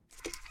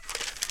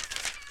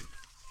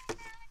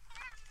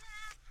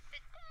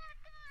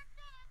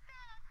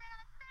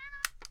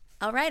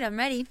All right, I'm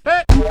ready.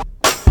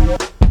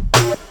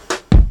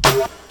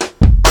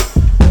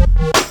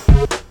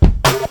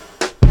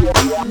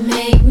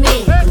 Make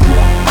me glow,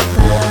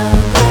 glow,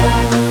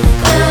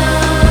 glow.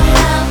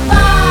 How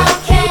far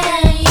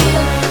can you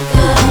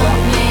go?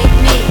 Make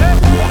me glow,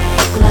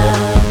 glow,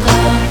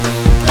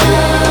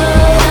 glow.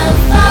 How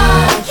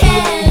far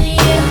can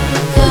you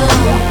go?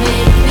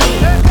 Make me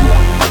glow,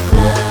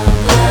 glow,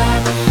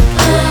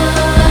 glow.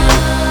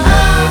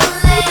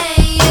 Only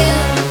you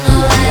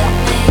know that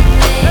make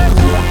me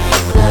glow,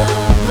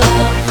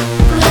 glow,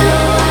 glow.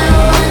 I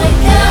wanna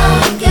go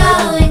and go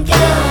and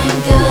go and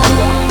go.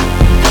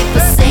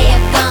 People say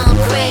I've gone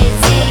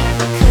crazy,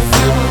 'cause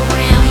I'm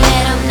around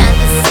yet I'm not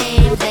the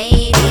same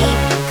lady.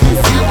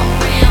 'Cause I'm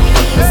around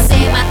you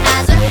say my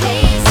eyes are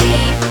hazy.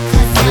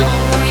 'Cause I'm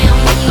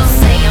around you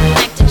say I'm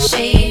acting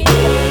shady.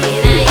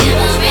 And I am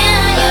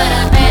around you,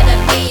 I'd rather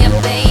be a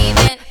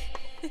baby.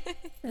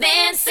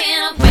 Dancing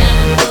around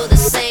and do the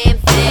same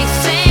things,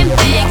 same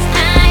things.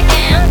 I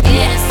am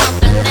getting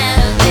something out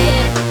of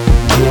it.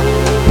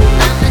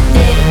 I'm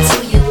addicted to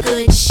your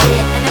good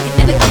shit, and I can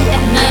never get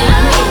enough.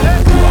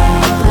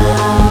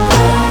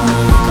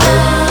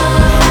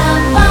 How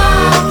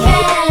far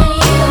can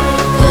you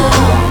go?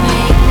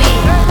 Make me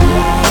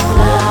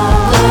glow,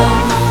 glow.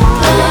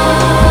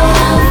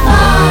 How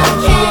far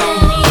can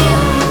you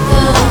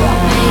go?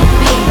 Make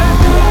me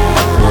glow,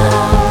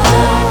 glow.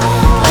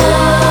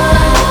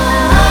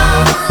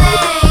 Only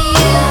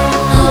you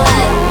know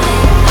that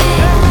make me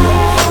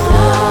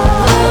glow,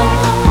 glow.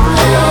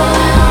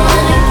 I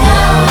wanna go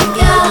and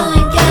go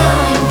and go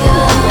and go.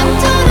 I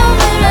don't know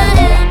where I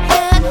am,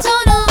 I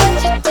don't know what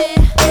you did,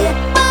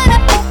 but I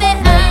think that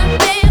I've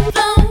been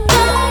blown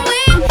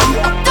away.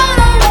 I don't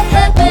know what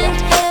happened,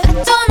 I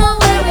don't know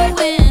where we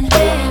went,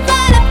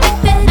 but I think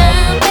that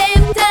I've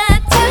been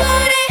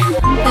tattooed.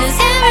 'Cause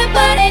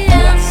everybody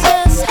else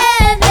has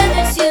had and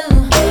there's you.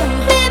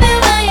 Baby,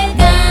 why you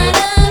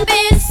gotta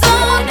be so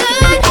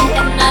good?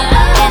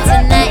 And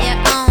tonight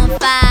you're on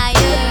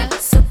fire,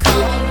 so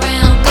come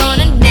around,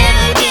 gonna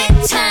never get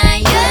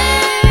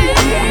tired.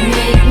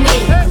 Make me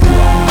glow,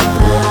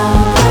 glow,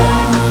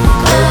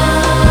 glow.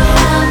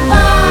 How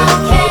far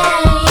can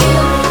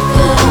you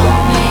go?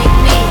 Make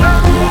me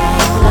glow,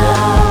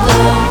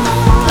 glow,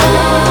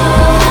 glow.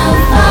 How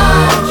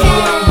far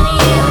can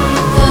you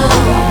go?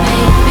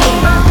 Make me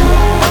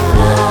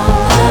glow,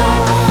 glow.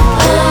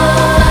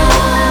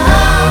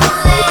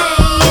 Only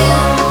you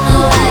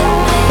know that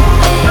make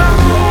me glow,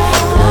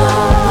 glow,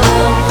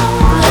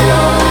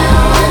 glow. I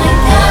wanna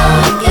go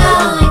and go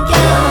and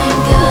go and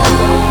go.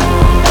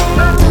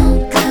 Don't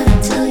gotta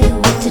tell you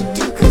what to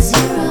do, 'cause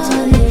you're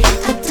on it.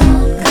 I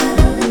don't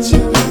gotta let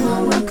you in my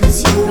world, 'cause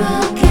you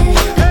rock it.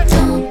 I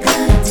don't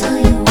gotta tell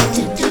you what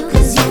to do,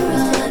 'cause you're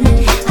on it.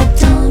 I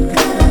don't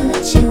gotta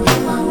let you in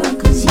my world,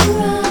 'cause you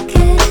rock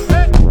it.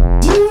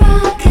 You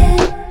rock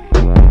it.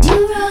 You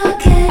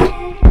rock it.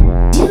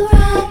 You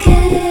rock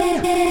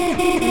it.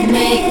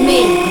 Make me